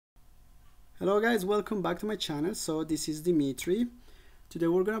Hello guys, welcome back to my channel. So this is Dimitri. Today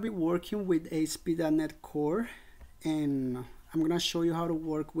we're gonna be working with ASP.NET Core, and I'm gonna show you how to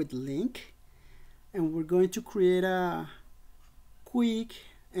work with LINQ, and we're going to create a quick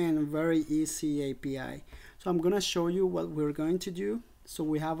and very easy API. So I'm gonna show you what we're going to do. So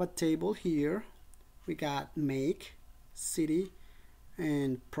we have a table here. We got make, city,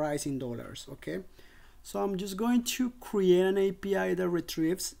 and price in dollars. Okay, so I'm just going to create an API that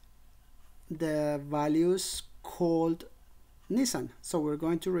retrieves the values called Nissan. So we're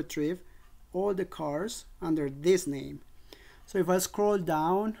going to retrieve all the cars under this name. So if I scroll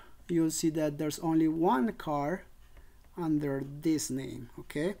down, you'll see that there's only one car under this name.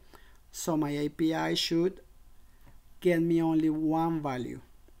 Okay, so my API should get me only one value.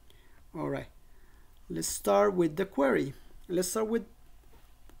 All right, let's start with the query. Let's start with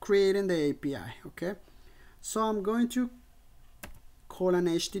creating the API. Okay, so I'm going to call an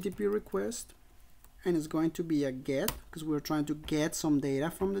HTTP request, and it's going to be a get because we're trying to get some data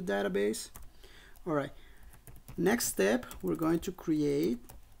from the database. All right, next step, we're going to create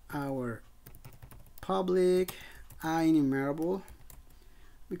our public enumerable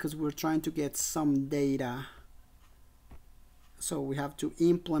because we're trying to get some data. So we have to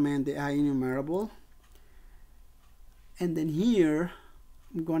implement the enumerable, and then here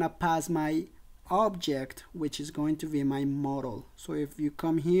I'm gonna pass my object, which is going to be my model. So if you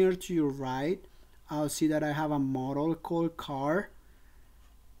come here to your right, I'll see that I have a model called car.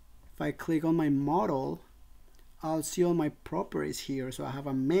 If I click on my model, I'll see all my properties here. So I have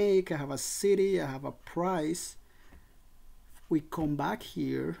a make, I have a city, I have a price. If we come back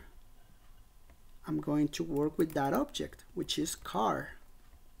here, I'm going to work with that object, which is car.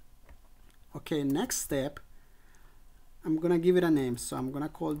 Okay, next step, I'm gonna give it a name. So I'm gonna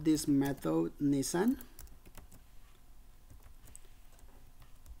call this method Nissan.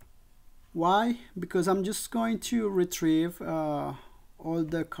 Why? Because I'm just going to retrieve all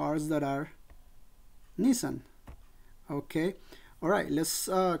the cars that are Nissan. Okay, all right, let's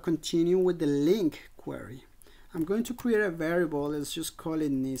continue with the LINQ query. I'm going to create a variable. Let's just call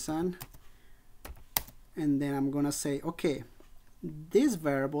it Nissan, and then I'm gonna say, okay, this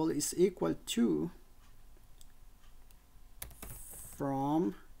variable is equal to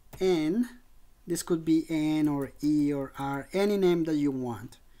from n. This could be n or e or r, any name that you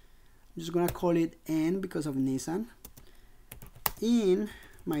want. I'm just gonna call it n because of Nissan. In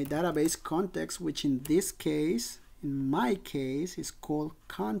my database context, which in this case, in my case, is called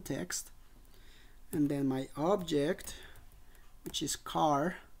context, and then my object, which is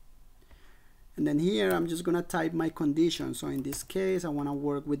car, and then here I'm just gonna type my condition. So in this case, I want to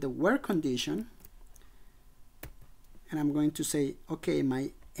work with the where condition, and I'm going to say, okay,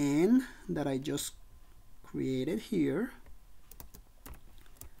 my n that I just created here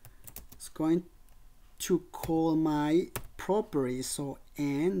is going to call my properties. So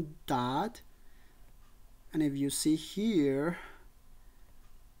n dot, and if you see here,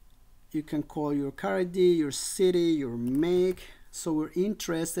 you can call your car ID, your city, your make. So we're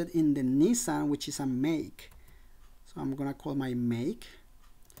interested in the Nissan, which is a make. So I'm gonna call my make.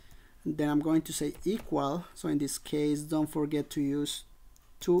 Then I'm going to say equal. So in this case, don't forget to use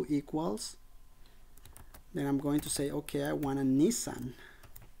two equals. Then I'm going to say, okay, I want a Nissan.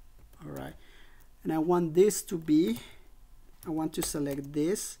 All right, and I want this to be, I want to select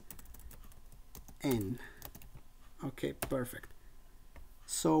this n. Okay, perfect.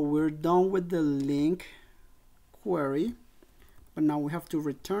 So we're done with the LINQ query, but now we have to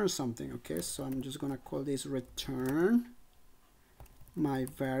return something. Okay, so I'm just gonna call this return my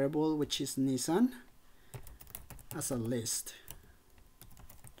variable, which is Nissan, as a list.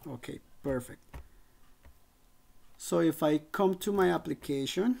 Okay, perfect. So if I come to my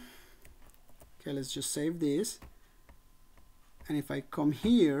application, okay, let's just save this, and if I come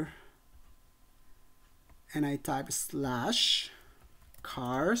here and I type slash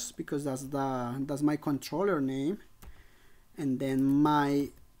cars, because that's my controller name, and then my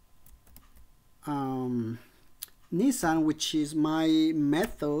Nissan, which is my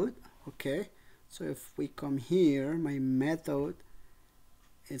method. Okay, so if we come here, my method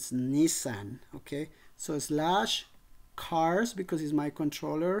is Nissan. Okay, so slash cars because it's my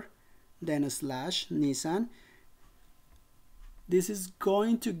controller, then a slash Nissan. This is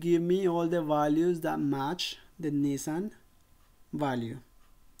going to give me all the values that match the Nissan value.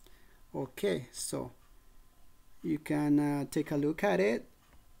 Okay, so you can take a look at it.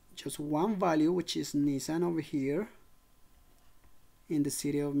 Just one value, which is Nissan over here in the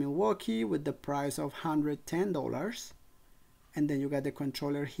city of Milwaukee with the price of $110, and then you got the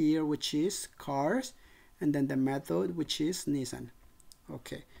controller here, which is cars, and then the method, which is Nissan.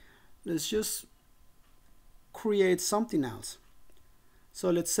 Okay, let's just create something else. So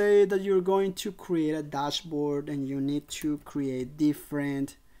let's say that you're going to create a dashboard and you need to create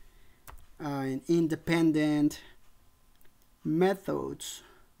different and independent methods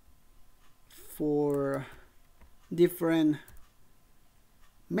for different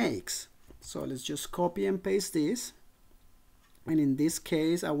makes. So let's just copy and paste this, and in this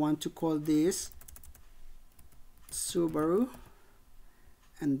case I want to call this Subaru,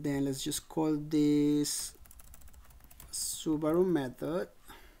 and then let's just call this Subaru method.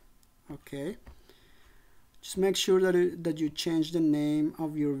 Okay, just make sure that you change the name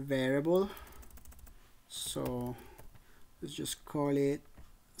of your variable. So let's just call it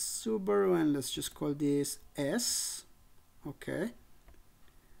Subaru, and let's just call this S. Okay,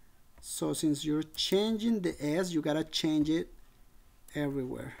 so since you're changing the S, you gotta change it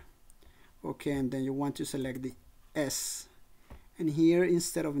everywhere. Okay, and then you want to select the S, and here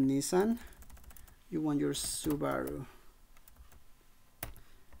instead of Nissan you want your Subaru.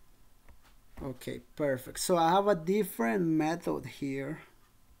 Okay, perfect. So I have a different method here,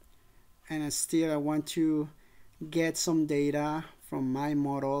 and still I want to get some data from my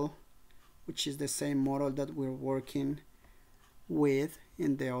model, which is the same model that we're working with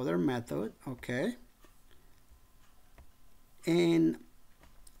in the other method. Okay, and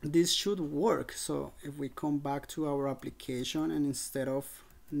this should work. So if we come back to our application and instead of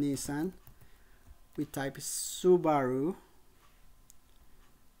Nissan we type Subaru.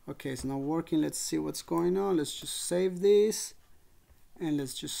 Okay, it's not working. Let's see what's going on. Let's just save this and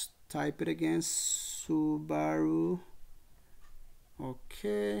let's just type it again, Subaru.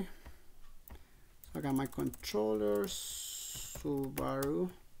 Okay, so I got my controller,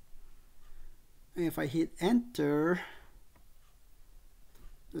 Subaru, and if I hit enter,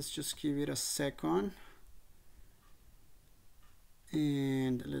 let's just give it a second,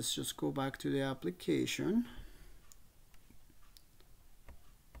 and let's just go back to the application,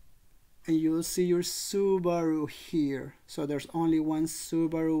 and you'll see your Subaru here. So there's only one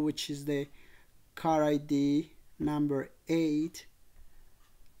Subaru, which is the car ID number 8,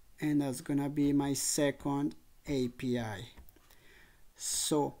 and that's gonna be my second API.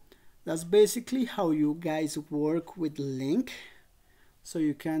 So that's basically how you guys work with LINQ. So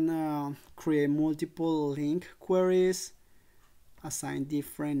you can create multiple LINQ queries, assign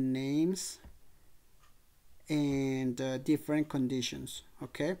different names and different conditions.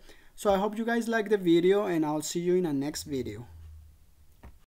 Okay, so I hope you guys like the video, and I'll see you in the next video.